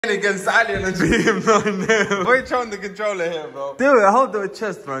Against Ali and a dream 9-0. Why are you trying to control it here, bro? Do it, hold the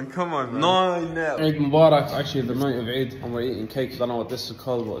chest, man. Come on, man. 9-0. Eid Mubarak. Actually, the night of Eid, and we're eating cakes. I don't know what this is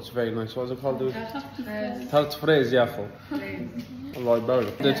called, but it's very nice. What's it called, dude? Tart fraise, yeah, full. Allah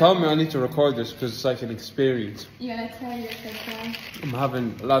barik. They told me I need to record this because it's like an experience. Yeah, latte. I'm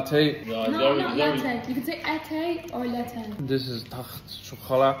having latte. No, not latte. You can say latte or latte. This is taht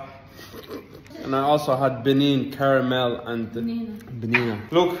chocolate. And I also had Benin, caramel and banana.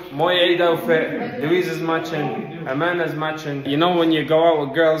 Look, my Eid outfit, Louise is matching, Amanda's matching. You know when you go out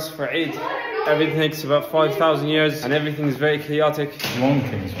with girls for Eid, everything takes about 5,000 years and everything's very chaotic. Long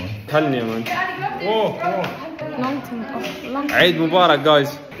things, man. Telling you, man. Whoa. Long thing. Eid Mubarak,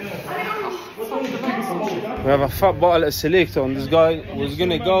 guys. We have a fat bottle of Selecto and this guy was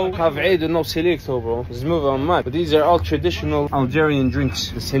gonna go have Eid with no Selecto, bro. He's moving on mad. But these are all traditional Algerian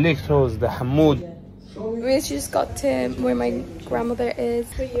drinks. The Selectos, the Hamoud. We actually just got to where my grandmother is.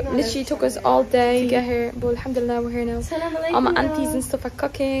 Literally took us all day to get here, but alhamdulillah we're here now. All my aunties and stuff are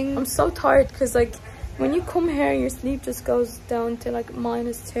cooking. I'm so tired because like when you come here your sleep just goes down to like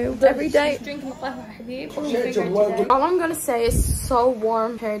 -2 every day. All I'm gonna say is so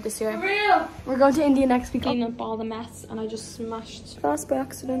warm here this year. We're going to India next week. Cleaning up all the mess and I just smashed glass by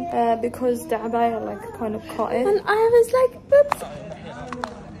accident because the abaya like kind of caught it and I was like oops.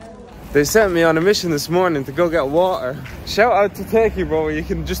 They sent me on a mission this morning to go get water. Shout out to Turkey, bro. You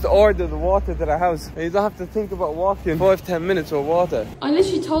can just order the water to the house. You don't have to think about walking 5-10 minutes with water. I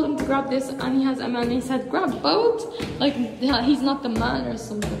literally told him to grab this and he has a man and he said grab both. Like he's not the man or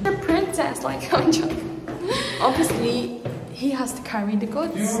something. The princess, like I'm joking. Obviously he has to carry the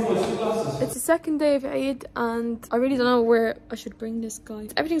goods. It's the second day of Eid and I really don't know where I should bring this guy.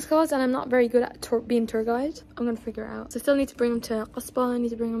 Everything's closed and I'm not very good at being tour guide. I'm gonna figure it out. So I still need to bring him to Qasba. I need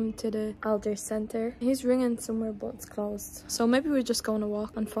to bring him to the Alder Center. He's ringing somewhere but it's closed. So maybe we're just going to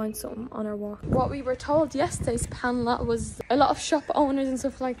walk and find something on our walk. What we were told yesterday's panel was a lot of shop owners and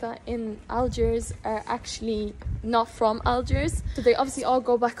stuff like that in Algiers are actually not from Algiers. So they obviously all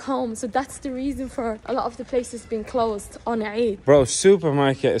go back home. So that's the reason for a lot of the places being closed on Eid. Bro,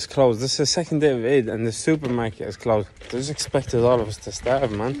 supermarket is closed. This is the second day of Eid and the supermarket is closed. They just expected all of us to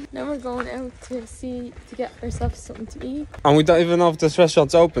starve, man. Now we're going out to get ourselves something to eat. And we don't even know if this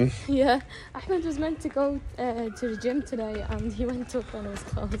restaurant's open. Yeah, Ahmed was meant to go to the gym today and he went up and it was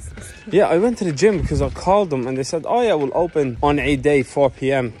closed. Yeah, I went to the gym because I called them and they said, oh yeah, we'll open on Eid day 4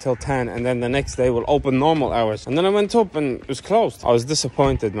 p.m. till 10 and then the next day we'll open normal hours. And then I went up and it was closed. I was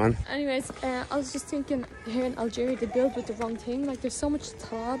disappointed, man. Anyways, I was just thinking here in Algeria they build with the wrong thing. Like there's so much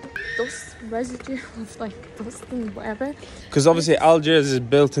tab, dust, residue of like dust and whatever. Because obviously Algiers is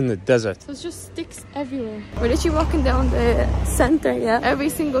built in the desert. So it's just sticks everywhere. We're literally walking down the center, yeah. Every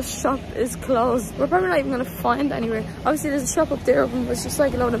single shop is closed. We're probably not even gonna find anywhere. Obviously there's a shop up there, but it's just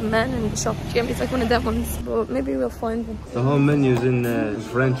like a load of men in the shop. It's like one of them ones, but maybe we'll find one. The whole menu's in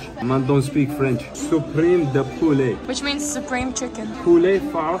French. Man don't speak French. Supreme de poulet. Which means supreme chicken. Poulet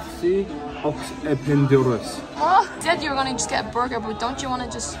farci ox epinduros. Oh, said you were gonna just get a burger, but don't you want to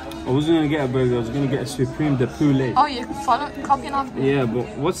just... I wasn't gonna get a burger, I was gonna get a supreme de poulet. Oh, you copying off? Yeah, but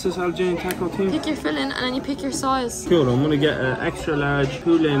what's this Algerian taco thing? Pick your filling and then you pick your size. Cool, I'm gonna get an extra large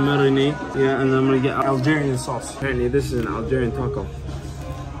poulet marinade. Yeah, and I'm gonna get Algerian sauce. Apparently this is an Algerian taco.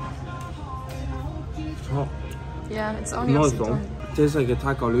 Oh. Yeah, it's only nice though. It tastes like a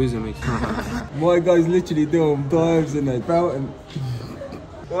taco losing me. My guy's literally doing dives in a fountain.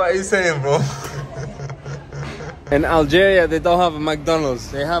 What are you saying, bro? In Algeria, they don't have a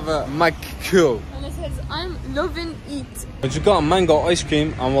McDonald's. They have a McCool. And it says, I'm loving eat. But you got a mango ice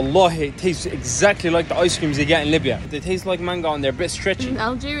cream, and wallahi, it tastes exactly like the ice creams you get in Libya. They taste like mango and they're a bit stretchy. In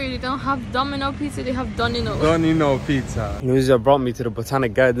Algeria, they don't have Domino pizza, they have Donino. Donino pizza. Louisa brought me to the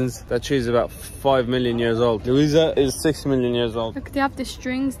Botanic Gardens. That tree is about 5 million years old. Louisa is 6 million years old. Look, they have the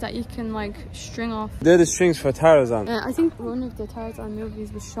strings that you can like string off. They're the strings for Tarzan. I think one of the Tarzan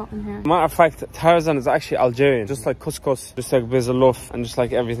movies was shot in here. Matter of fact, Tarzan is actually Algerian. Just like couscous, just like bizalouf, and just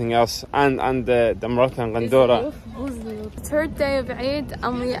like everything else. And the Moroccan gandora. Third day of Eid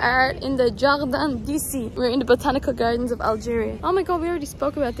and we are in the Jardin DC. We're in the Botanical Gardens of Algeria. Oh my god, we already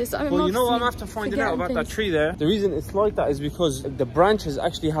spoke about this. Well, you know what I'm after finding out about that tree there? The reason it's like that is because the branches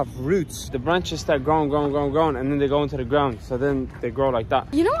actually have roots. The branches start growing, and then they go into the ground. So then they grow like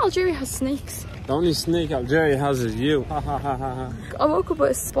that. You know Algeria has snakes. The only snake Algeria has is you. I woke up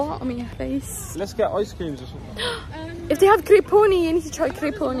with a spot on my face. Let's get ice creams or something. If they have creponi, you need to try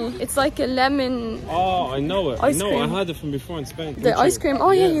creponi. It's like a lemon. Oh, I know it. Ice No, cream. I had it from before in Spain. The ice cream.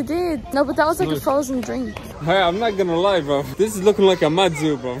 Oh yeah, you did. No, but that was like a frozen drink. Hey, I'm not gonna lie, bro. This is looking like a mad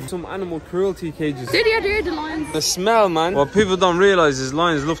zoo, bro. Some animal cruelty cages. They're the lions. The smell, man. What people don't realize is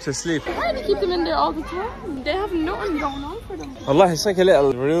lions love to sleep. Why do they keep them in there all the time? They have nothing going on for them. Allah, it's like a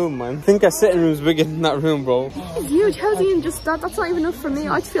little room, man. I think a sitting room's bigger than that room, bro. It's huge. How's he in just that? That's not even enough for me.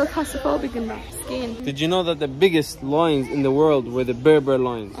 I'd feel claustrophobic in that skin. Did you know that the biggest lions in the world were the Berber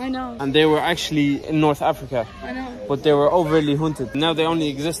lions? I know. And they were actually in North Africa. I know. But they were overly hunted. Now they only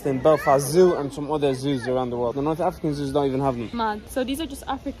exist in Belfast Zoo and some other zoos around the world. The North African zoos don't even have them. Mad. So these are just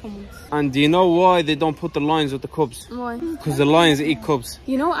African ones. And do you know why they don't put the lions with the cubs? Why? Because the lions eat cubs.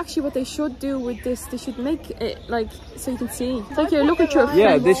 You know, actually what they should do with this, they should make it like, so you can see. It's like you're looking through a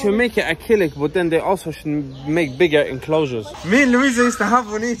Yeah, fence. they should make it acrylic, but then they also should make bigger enclosures. Me and Louisa used to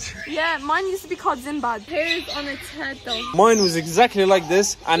have one each. Yeah, mine used to be called Zimbad. Hairs on its head though. Mine was exactly like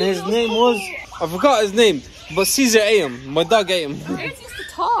this, and his name was, I forgot his name, but Caesar ate him. My dog ate him. Hairs used to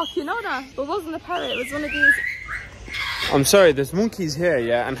talk, you know that? But it wasn't a parrot, it was one of these. I'm sorry, there's monkeys here,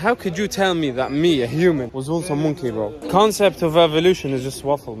 yeah? And how could you tell me that me, a human, was once a monkey, bro? Concept of evolution is just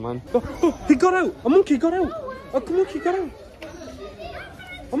waffle, man. Oh, he got out! A monkey got out! A monkey got out!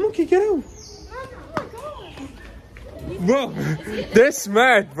 A monkey got out! Bro, they're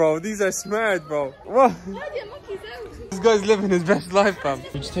smart, bro. These are smart, bro. What? This guy's living his best life, fam.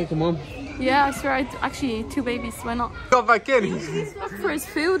 You just take him home. Yeah, I swear, actually, 2 babies, why not? Got back in. He's back for his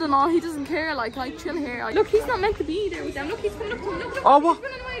food and all, he doesn't care, like chill here. Look, he's not meant to be there with them. Look, he's coming up to him. Look, Oh, what? he's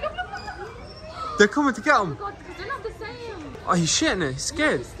running away. Look. They're coming to get him. God, because they're not the same. Oh, he's shitting it. He's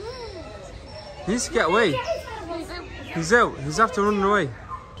scared. He needs to get away. He's out. He's after running away.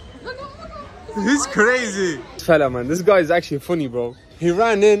 He's crazy. Fella, man, this guy is actually funny, bro. He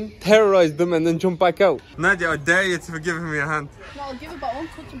ran in, terrorized them, and then jumped back out. Nadia, I dare you to give me a hand. No, I'll give it, but I won't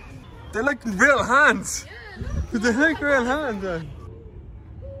touch him. They're like real hands. Yeah, they're like real hands.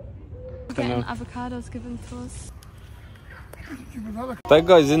 We're getting avocados given to us. That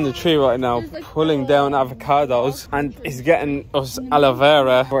guy's in the tree right now, pulling down avocados, and he's getting us aloe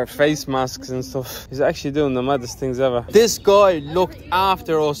vera for face masks and stuff. He's actually doing the maddest things ever. This guy looked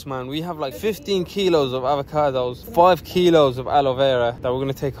after us, man. We have like 15 kilos of avocados, 5 kilos of aloe vera that we're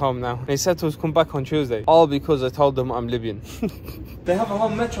gonna take home now. And he said to us, come back on Tuesday. All because I told them I'm Libyan. They have a whole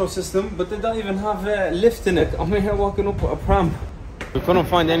metro system, but they don't even have a lift in it. I'm here walking up with a pram. We couldn't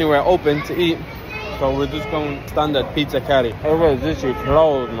find anywhere open to eat. So we're just going standard pizza carry. Everywhere's literally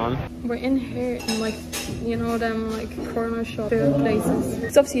closed, man. We're in here in like, you know, them like corner shop food places.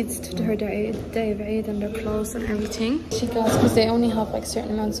 Because obviously it's to her day of Eid and they're closed and everything. She goes because they only have like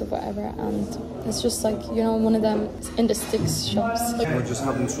certain amounts of whatever, and it's just like, you know, one of them in the sticks shops. We're just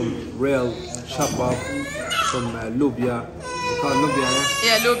having some real shabab, some lubia. They call it lubia,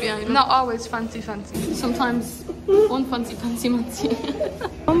 yeah, lubia. Not always fancy. Sometimes one fancy.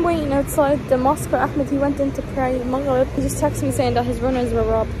 I'm waiting outside the mosque where Ahmed, he went in to pray Maghrib. He just texted me saying that his runners were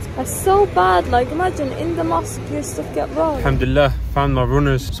robbed. That's so bad. Like, imagine in the mosque your stuff get robbed. Alhamdulillah, found my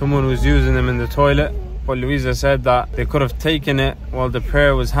runners. Someone was using them in the toilet. But Louisa said that they could have taken it while the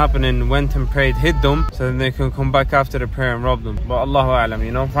prayer was happening, went and prayed, hid them, so then they can come back after the prayer and rob them. But Allahu A'lam,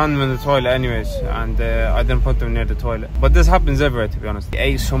 you know, found them in the toilet anyways, and I didn't put them near the toilet. But this happens everywhere, to be honest. I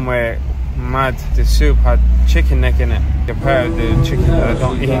ate somewhere mad. The soup had chicken neck in it. A part of the chicken that I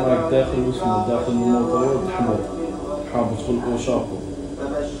don't eat.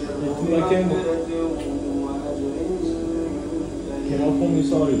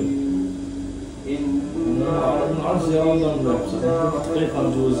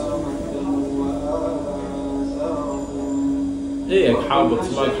 ايه حابط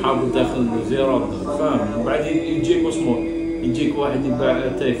سماك حابط داخل زيارات فاهم بعد يجيك اسمه يجيك واحد يباع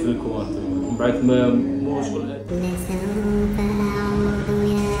تاي في الكوانت بعد ما مو شغل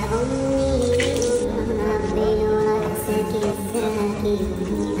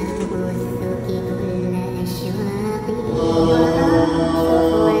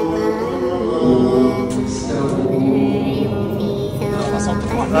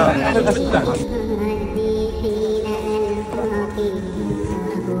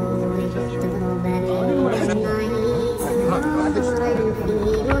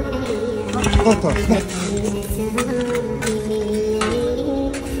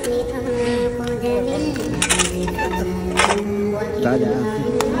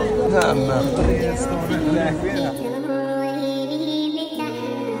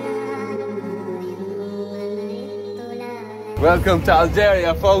Welcome to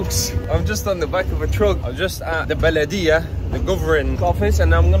Algeria, folks. I'm just on the back of a truck. I'm just at the Baladia. the government office,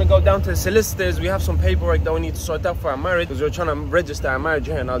 and I'm gonna go down to the solicitors. We have some paperwork that we need to sort out for our marriage, because we're trying to register our marriage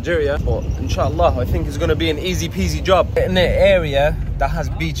here in Algeria. But inshallah, I think it's gonna be an easy peasy job in an area that has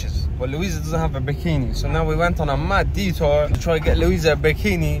beaches. But Louisa doesn't have a bikini, so now we went on a mad detour to try to get Louisa a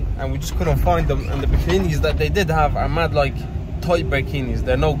bikini, and we just couldn't find them. And the bikinis that they did have are mad like tight bikinis.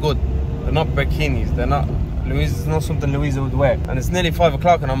 They're no good. They're not bikinis. They're not. Louisa, it's not something Louisa would wear. And it's nearly 5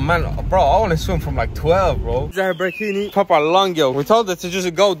 o'clock, and I'm, man, bro, I want to swim from like 12, bro. Her bikini, proper long, yo. We told her to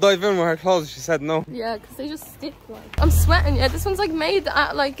just go dive in with her clothes. She said no. Yeah, because they just stick like. I'm sweating, yeah. This one's like made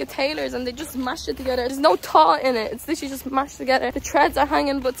at like a tailor's, and they just mashed it together. There's no taut in it. It's literally just mashed together. The threads are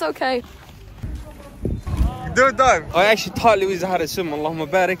hanging, but it's okay. Do a dive. I actually taught Louisa how to swim, Allahumma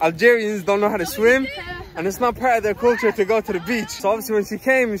barik. Algerians don't know how to swim, and it's not part of their culture to go to the beach. So obviously when she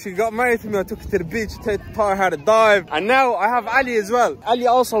came and she got married to me, I took her to the beach, taught her how to dive. And now I have Ali as well. Ali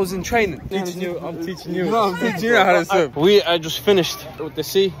also was in training. I'm teaching you. No, I'm teaching you how to swim. We are just finished with the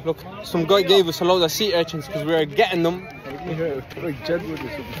sea. Look, some guy gave us a load of sea urchins because we were getting them.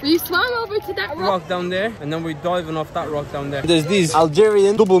 We swam over to that rock down there, and then we're diving off that rock down there. There's these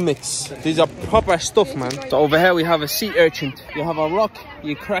Algerian double mix. These are proper stuff, man. So over here we have a sea urchin. You have a rock,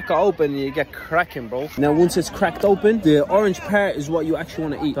 you crack it open, and you get cracking, bro. Now once it's cracked open, the orange part is what you actually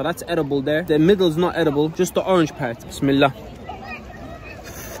want to eat. So that's edible there. The middle is not edible, just the orange part. Bismillah.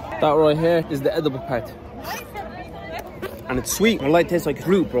 That right here is the edible part. And it's sweet. It tastes like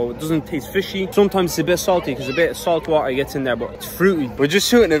fruit, bro. It doesn't taste fishy. Sometimes it's a bit salty because a bit of salt water gets in there, but it's fruity. We're just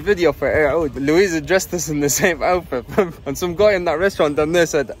shooting a video for Air Out. Louisa dressed us in the same outfit. And some guy in that restaurant down there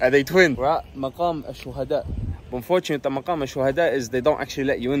said, are they twins? We're at Maqam al-Shuhada. But unfortunately, the Maqam al-Shuhada is they don't actually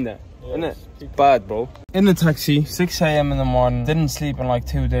let you in there. Isn't it? Bad, bro. In the taxi, 6 AM in the morning. Didn't sleep in like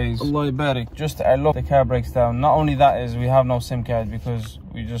 2 days. Allah barik. Just our luck, the car breaks down. Not only that is we have no SIM card because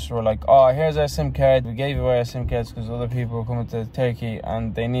we just were like, oh, here's our SIM card. We gave away our SIM cards because other people were coming to Turkey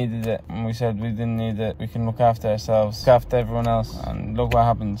and they needed it. And we said we didn't need it. We can look after ourselves, look after everyone else. And look what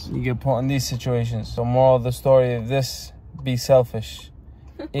happens. You get put in these situations. So moral of the story of this, be selfish.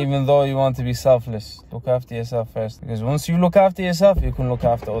 Even though you want to be selfless, look after yourself first. Because once you look after yourself, you can look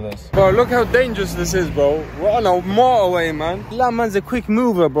after others. Bro, look how dangerous this is, bro. We're on a motorway, man. That man's a quick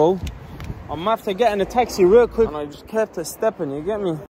mover, bro. I'm after getting a taxi real quick, and I just kept a stepping, you get me?